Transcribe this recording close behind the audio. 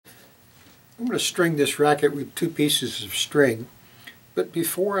I'm going to string this racket with 2 pieces of string, but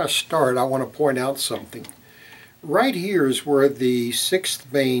before I start I want to point out something. Right here is where the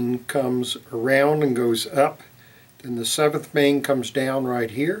 6th main comes around and goes up, then the 7th main comes down right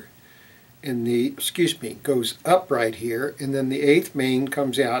here, and goes up right here, and then the 8th main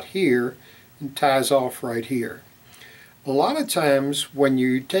comes out here and ties off right here. A lot of times when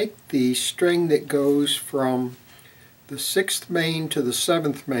you take the string that goes from the 6th main to the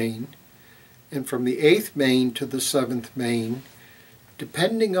 7th main, and from the 8th main to the 7th main,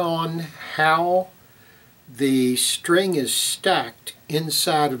 depending on how the string is stacked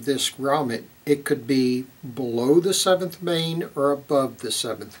inside of this grommet, it could be below the 7th main or above the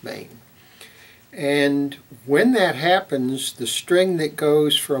 7th main. And when that happens, the string that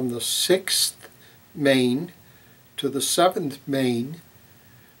goes from the 6th main to the 7th main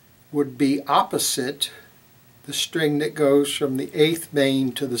would be opposite the string that goes from the 8th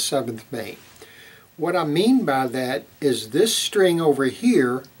main to the 7th main. What I mean by that is this string over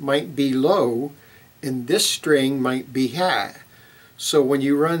here might be low and this string might be high. So when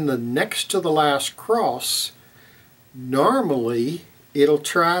you run the next to the last cross, normally it'll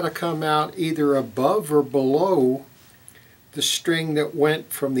try to come out either above or below the string that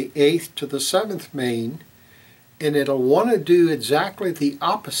went from the 8th to the 7th main, and it'll want to do exactly the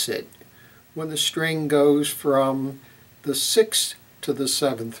opposite when the string goes from the 6th to the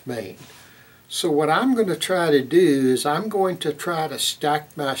 7th main. So what I'm going to try to do is I'm going to try to stack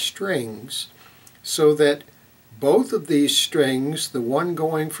my strings so that both of these strings, the one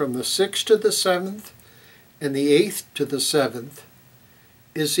going from the 6th to the 7th and the 8th to the 7th,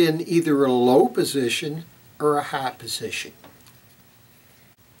 is in either a low position or a high position.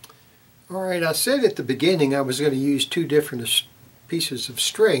 Alright, I said at the beginning I was going to use 2 different pieces of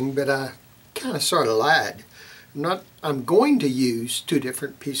string, but I kind of sort of lied. I'm going to use 2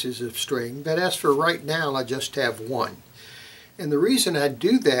 different pieces of string, but as for right now I just have 1. And the reason I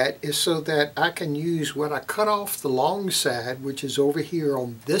do that is so that I can use what I cut off the long side, which is over here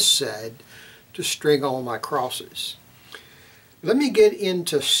on this side, to string all my crosses. Let me get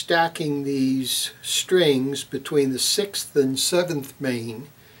into stacking these strings between the 6th and 7th main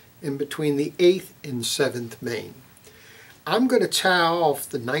and between the 8th and 7th main. I'm going to tie off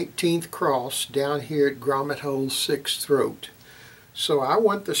the 19th cross down here at grommet hole 6 throat. So I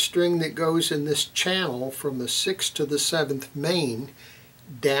want the string that goes in this channel from the 6th to the 7th main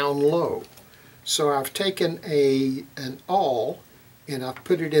down low. So I've taken an awl and I've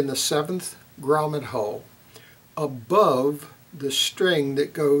put it in the 7th grommet hole above the string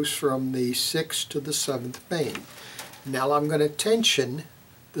that goes from the 6th to the 7th main. Now I'm going to tension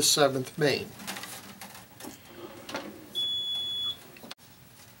the 7th main.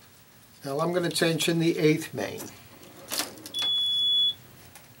 Now I'm going to tension the 8th main.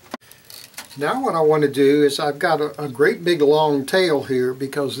 Now what I want to do is I've got a great big long tail here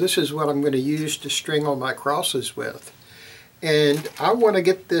because this is what I'm going to use to string all my crosses with. And I want to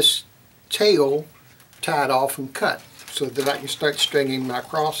get this tail tied off and cut so that I can start stringing my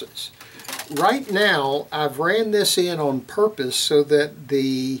crosses. Right now I've ran this in on purpose so that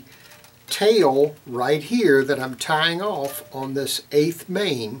the tail right here that I'm tying off on this 8th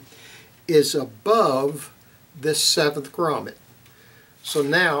main is above this 7th grommet. So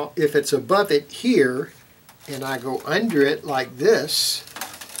now if it's above it here and I go under it like this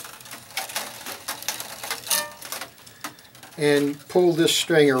and pull this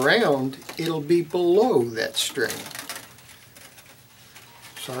string around, it'll be below that string.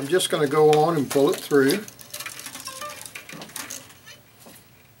 So I'm just going to go on and pull it through.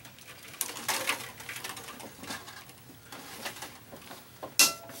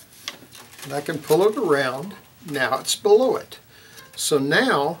 And I can pull it around. Now it's below it. So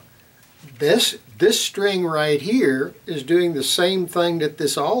now this string right here is doing the same thing that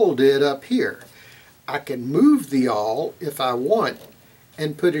this awl did up here. I can move the awl if I want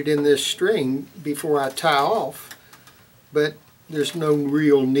and put it in this string before I tie off, but there's no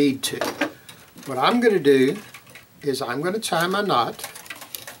real need to. What I'm going to do is I'm going to tie my knot.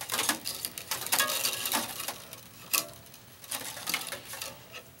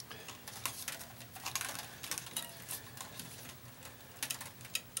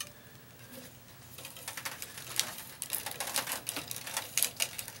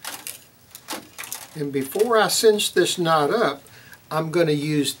 And before I cinch this knot up, I'm going to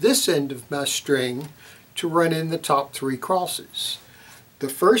use this end of my string to run in the top 3 crosses. The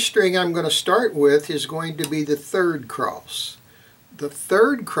first string I'm going to start with is going to be the 3rd cross. The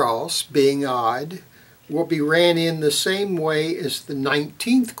 3rd cross, being odd, will be ran in the same way as the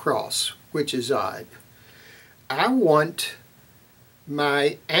 19th cross, which is odd. I want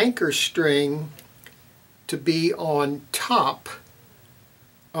my anchor string to be on top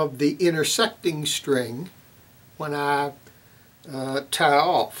of the intersecting string when I tie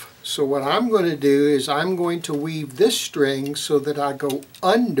off. So what I'm going to do is I'm going to weave this string so that I go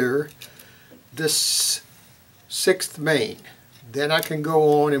under this 6th main. Then I can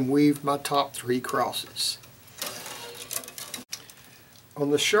go on and weave my top 3 crosses.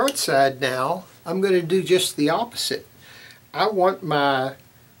 On the short side now, I'm going to do just the opposite. I want my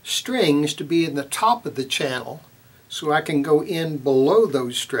strings to be in the top of the channel so I can go in below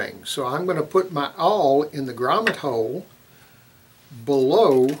those strings. So I'm going to put my awl in the grommet hole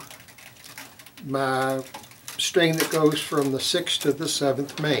below my string that goes from the 6th to the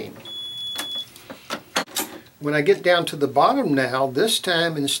 7th main. When I get down to the bottom now, this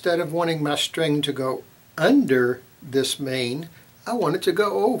time instead of wanting my string to go under this main, I want it to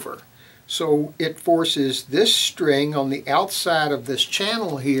go over. So it forces this string on the outside of this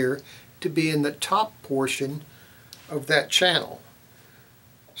channel here to be in the top portion of that channel.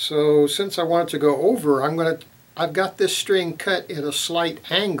 So since I want it to go over, I've got this string cut at a slight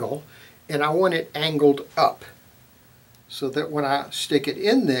angle, and I want it angled up so that when I stick it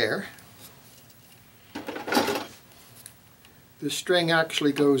in there, the string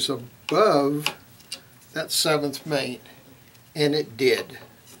actually goes above that 7th main, and it did.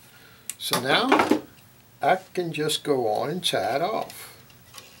 So now I can just go on and tie it off.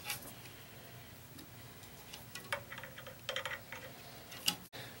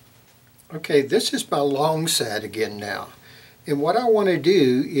 Okay, this is my long side again now. And what I want to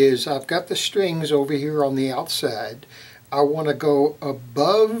do is I've got the strings over here on the outside. I want to go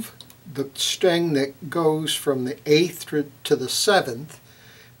above the string that goes from the 8th to the 7th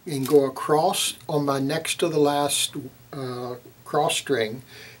and go across on my next to the last cross string.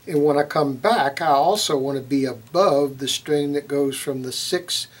 And when I come back, I also want to be above the string that goes from the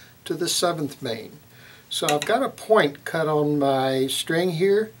 6th to the 7th main. So I've got a point cut on my string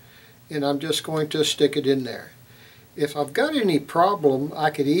here, and I'm just going to stick it in there. If I've got any problem,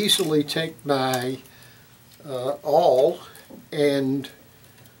 I could easily take my awl and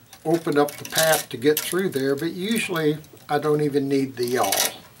open up the path to get through there, but usually I don't even need the awl.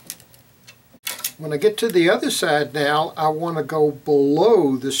 When I get to the other side now, I want to go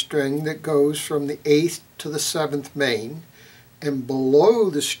below the string that goes from the 8th to the 7th main and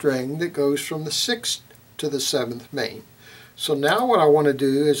below the string that goes from the 6th to the 7th main. So now what I want to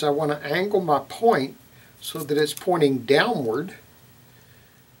do is I want to angle my point so that it's pointing downward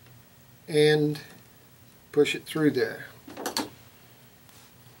and push it through there.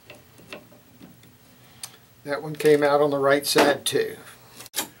 That one came out on the right side too.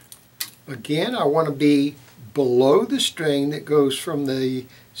 Again, I want to be below the string that goes from the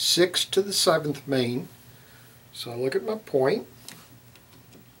 6th to the 7th main. So I look at my point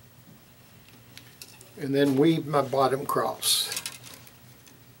and then weave my bottom cross.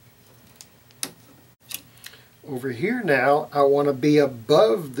 Over here now, I want to be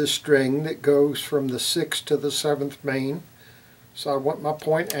above the string that goes from the 6th to the 7th main. So I want my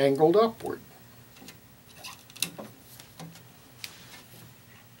point angled upward.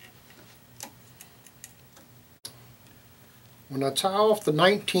 When I tie off the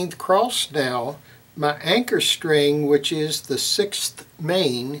 19th cross now, my anchor string, which is the 6th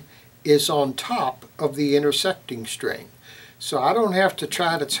main, is on top of the intersecting string. So I don't have to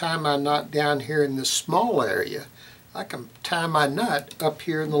try to tie my knot down here in this small area. I can tie my knot up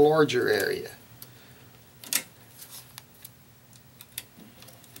here in the larger area.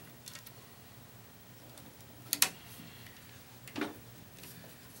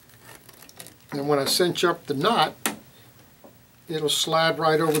 And when I cinch up the knot, it'll slide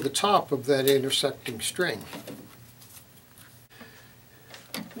right over the top of that intersecting string.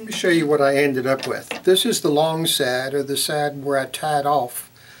 Let me show you what I ended up with. This is the long side, or the side where I tied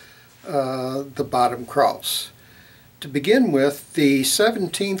off the bottom cross. To begin with, the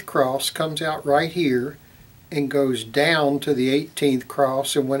 17th cross comes out right here and goes down to the 18th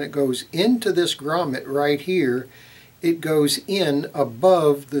cross, and when it goes into this grommet right here, it goes in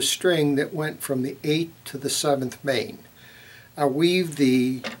above the string that went from the 8th to the 7th main. I weave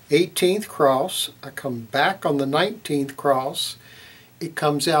the 18th cross, I come back on the 19th cross, it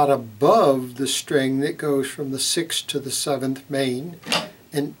comes out above the string that goes from the 6th to the 7th main,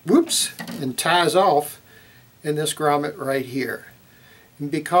 and whoops, and ties off in this grommet right here.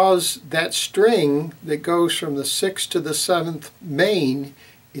 And because that string that goes from the 6th to the 7th main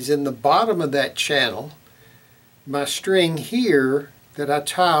is in the bottom of that channel, my string here that I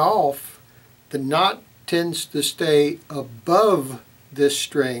tie off, the knot tends to stay above this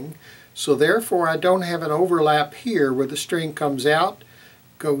string, so therefore I don't have an overlap here where the string comes out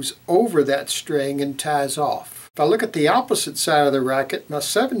goes over that string and ties off. If I look at the opposite side of the racket, my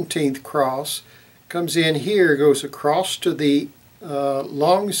 17th cross comes in here, goes across to the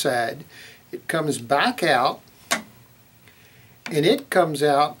long side. It comes back out, and it comes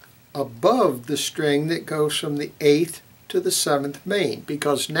out above the string that goes from the 8th to the 7th main,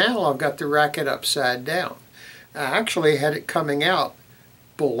 because now I've got the racket upside down. I actually had it coming out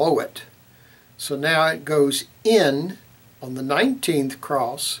below it. So now it goes in on the 19th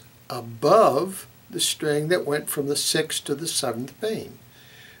cross above the string that went from the 6th to the 7th main.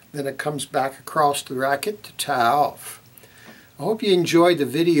 Then it comes back across the racket to tie off. I hope you enjoyed the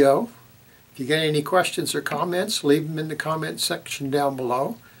video. If you got any questions or comments, leave them in the comment section down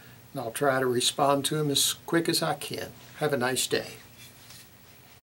below, and I'll try to respond to them as quick as I can. Have a nice day.